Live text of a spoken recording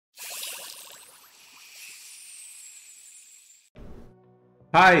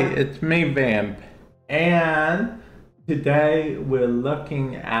Hi, it's me, Vamp, and today we're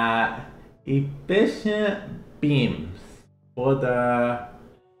looking at efficient beams for the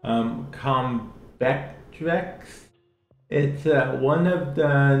Convectrix. It's one of the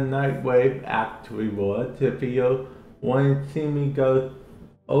Nightwave Act rewards. If you want to see me go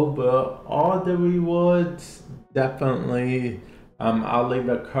over all the rewards, definitely I'll leave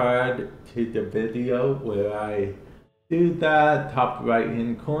a card to the video where I do that, top right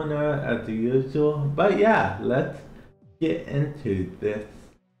hand corner as usual. But yeah, let's get into this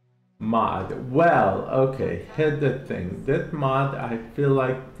mod. Well, okay, here's the thing. This mod, I feel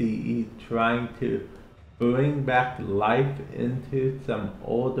like DE trying to bring back life into some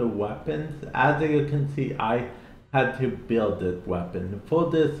older weapons. As you can see, I had to build this weapon. Full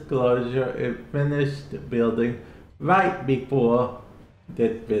disclosure, it finished building right before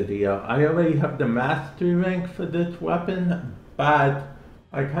this video. I already have the mastery rank for this weapon, but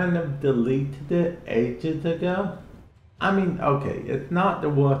I kind of deleted it ages ago. I mean, okay, it's not the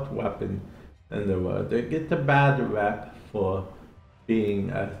worst weapon in the world. It gets a bad rep for being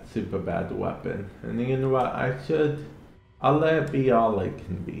a super bad weapon. And you know what, I'll let it be all it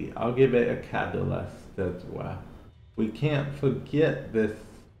can be. I'll give it a catalyst as well. We can't forget this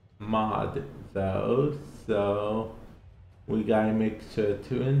mod though, so we gotta make sure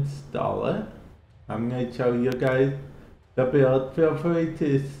to install it. I'm gonna show you guys the build. Feel free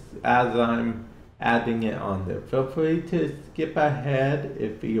to, as I'm adding it on there, feel free to skip ahead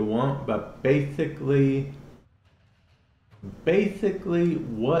if you want, but basically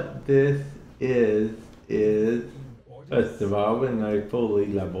what this is first of all, we're gonna fully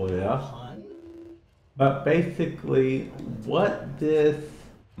level it up. But basically what this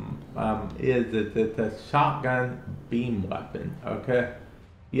is it's a shotgun beam weapon, okay?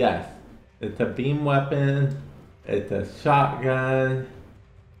 Yes, it's a beam weapon, it's a shotgun.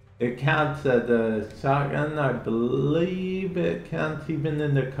 It counts as a shotgun, I believe it counts even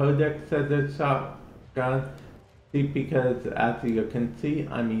in the codex as a shotgun. See, because as you can see,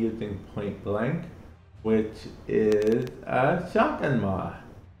 I'm using point blank, which is a shotgun mod.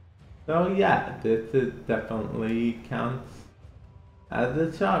 So yeah, this is definitely counts as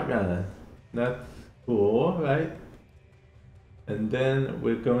a shotgun. That's cool, right? And then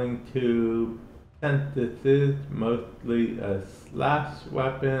we're going to, since this is mostly a slash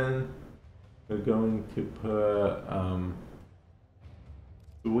weapon, we're going to put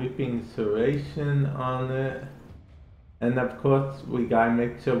sweeping serration on it. And of course, we gotta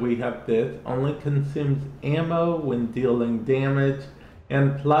make sure we have this. Only consumes ammo when dealing damage,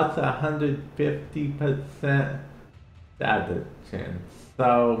 and plus 150% status chance.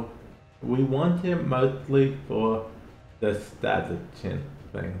 So we want it mostly for the status chance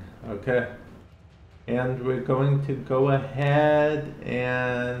thing, okay? And we're going to go ahead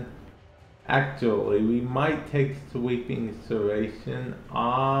and actually we might take sweeping serration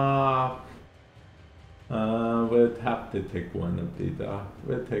off. We'll have to take one of these off.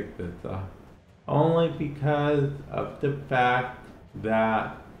 We'll take this off. Only because of the fact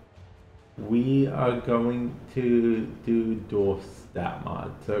that we are going to do dual stat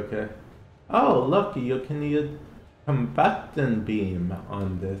mods, okay? Oh, look, you can use combustion beam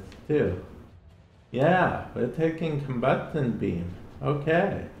on this too. Yeah, we're taking combustion beam.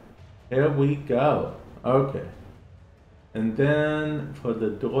 Okay, here we go. Okay. And then for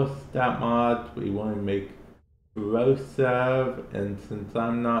the dual stat mods, we want to make corrosive, and since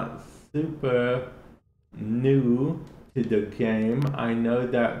I'm not super new to the game, I know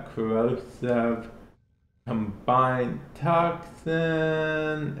that corrosive combined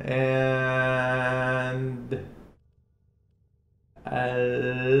toxin and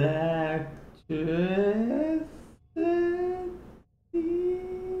electricity.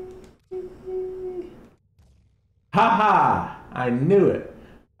 Haha! I knew it!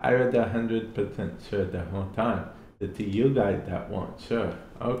 I was 100% sure the whole time. It's you guys that weren't sure.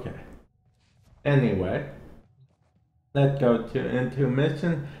 Okay. Anyway, let's go into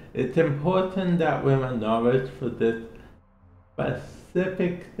mission. It's important that we're knowledge for this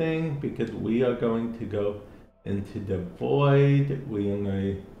specific thing because we are going to go into the void. We are going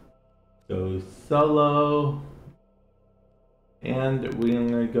to go solo. And we're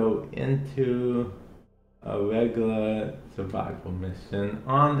going to go into a regular survival mission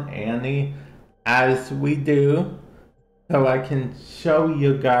on Annie, as we do, so I can show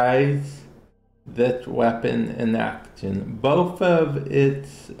you guys this weapon in action. Both of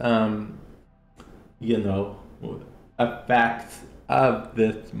its, you know, effects of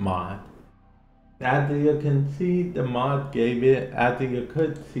this mod. As you can see, the mod gave it, as you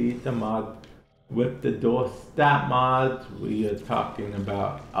could see, the mod with the door stat mods, we are talking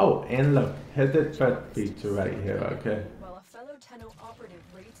about. Oh, and look, here's the first feature right here, okay? While a fellow Tenno operative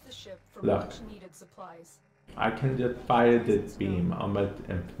raids the ship for Look. much needed supplies. I can just fire this beam almost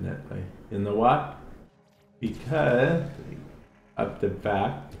infinitely. You know what? Because of the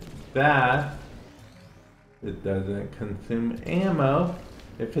fact that it doesn't consume ammo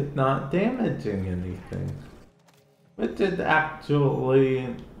if it's not damaging anything. Which is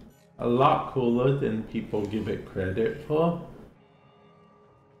actually a lot cooler than people give it credit for.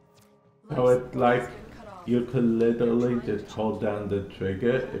 So it's like you could literally just hold down the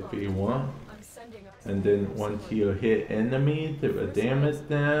trigger if you want. And then once you hit enemies, it will damage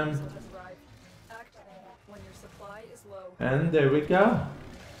them. And there we go.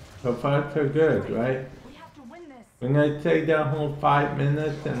 So far so good, right? We're going to take that whole 5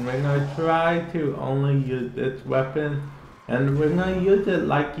 minutes and we're going to try to only use this weapon. And we're going to use it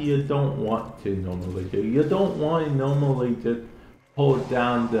like you don't want to normally do. You don't want to normally just hold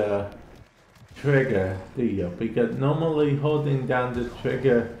down the trigger, do you? Because normally holding down the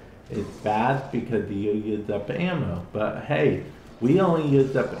trigger is bad because you use up ammo. But hey, we only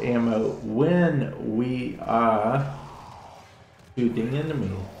use up ammo when we are shooting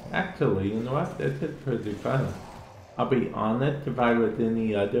enemies. Actually, you know what? This is pretty fun. I'll be honest, if I was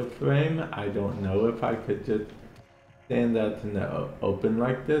any other frame, I don't know if I could just stand out in the open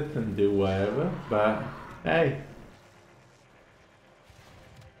like this and do whatever, but hey.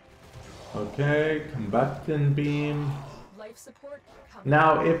 Okay, combustion beam. Life support.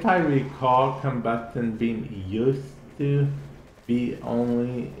 Now, if I recall, combustion beam used to be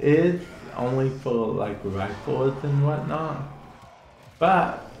only for like rifles and whatnot,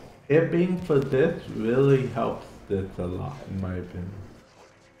 but it being for this really helps this a lot in my opinion.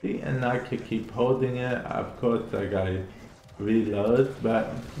 See, and I could keep holding it. Of course, I gotta reload,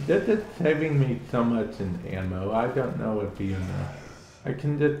 but this is saving me so much in ammo. I don't know if you know. I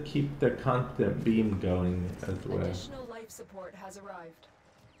can just keep the constant beam going as well. Additional life support has arrived.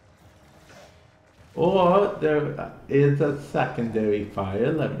 Or there is a secondary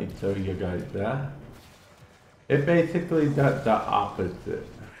fire. Let me show you guys that. It basically does the opposite.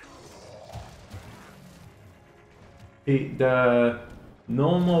 The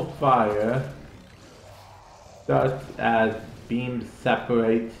normal fire starts as beams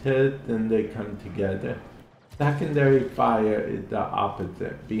separated and they come together. Secondary fire is the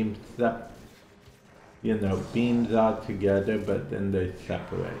opposite. Beams are together but then they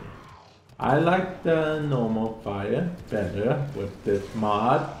separate. I like the normal fire better with this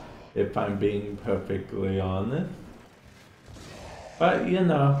mod, if I'm being perfectly honest. But you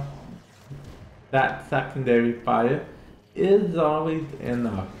know, that secondary fire is always an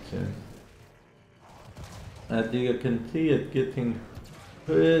option. As you can see, it's getting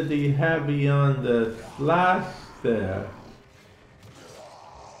pretty heavy on the slash there.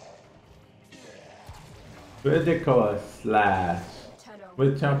 Critical slash.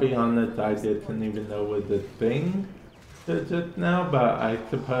 Which I'll be honest, I didn't even know was a thing just now, but I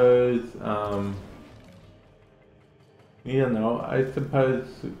suppose, I suppose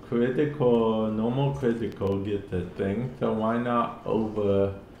normal critical gets a thing, so why not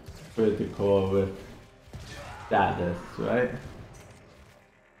over critical with status, right?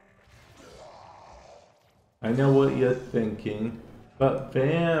 I know what you're thinking, but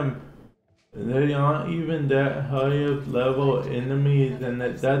Vamp, they aren't even that high of level enemies and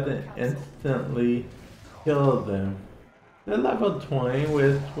it doesn't instantly kill them. They're level 20,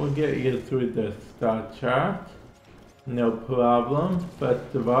 which will get you through the star chart. No problem,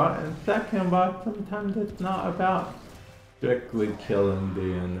 first of all. And second of all, sometimes it's not about strictly killing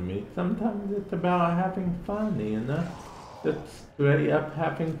the enemy. Sometimes it's about having fun, you know? Just straight up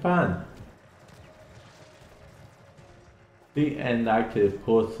having fun. And I could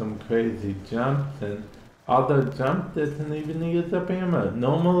pull some crazy jumps, and although jump doesn't even use up ammo.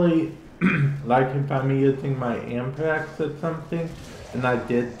 Normally, like if I'm using my Amprax or something, and I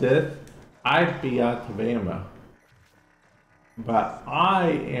did this, I'd be out of ammo. But I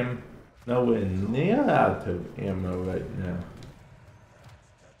am nowhere near out of ammo right now.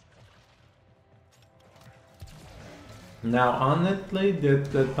 Now honestly, this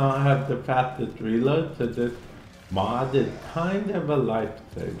does not have the fastest reload, so this mod is kind of a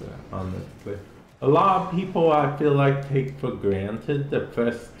lifesaver, honestly. A lot of people, I feel like, take for granted the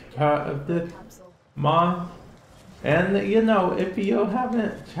first part of this mod. And you know, if you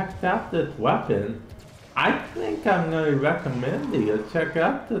haven't checked out this weapon, I think I'm going to recommend you check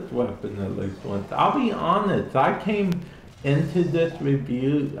out this weapon at least once. I'll be honest, I came into this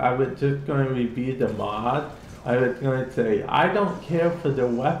review, I was just going to review the mod I was going to say, I don't care for the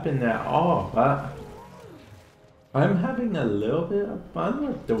weapon at all, but I'm having a little bit of fun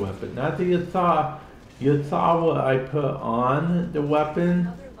with the weapon. As you saw what I put on the weapon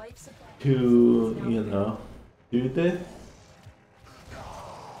Another life support to, is now you know, do this.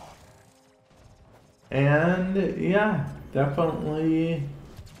 And yeah, definitely,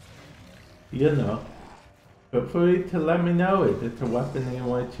 you know, feel free to let me know. Is this a weapon you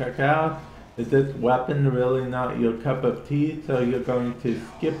want to check out? Is this weapon really not your cup of tea, so you're going to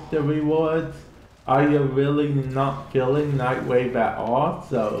skip the rewards? Are you really not feeling Nightwave at all,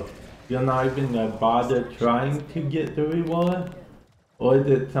 so you're not even going to bother trying to get the reward? Or is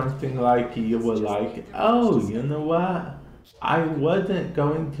it something like you were like, oh, you know what? I wasn't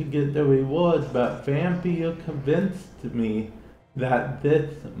going to get the reward, but Vamp, you convinced me that this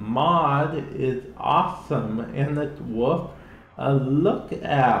mod is awesome and it's worth a look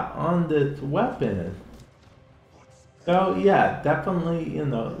at on this weapon. So yeah, definitely, you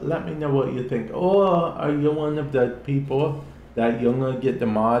know, let me know what you think. Or are you one of the people that you're gonna get the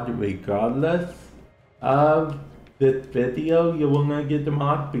mod regardless of this video? You're gonna get the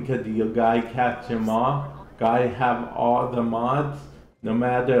mod because your guy catch him off. Guy have all the mods, no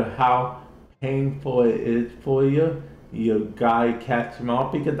matter how painful it is for you. Your guy catch him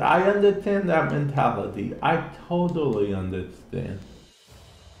off, because I understand that mentality. I totally understand.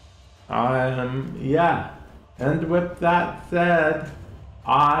 Yeah. And with that said,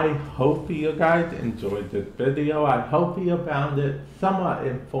 I hope you guys enjoyed this video. I hope you found it somewhat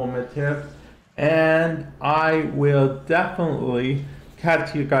informative. And I will definitely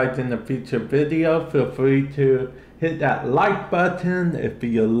catch you guys in a future video. Feel free to hit that like button. If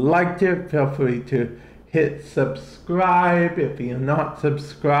you liked it, feel free to hit subscribe if you're not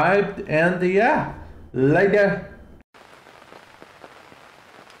subscribed. And yeah, later.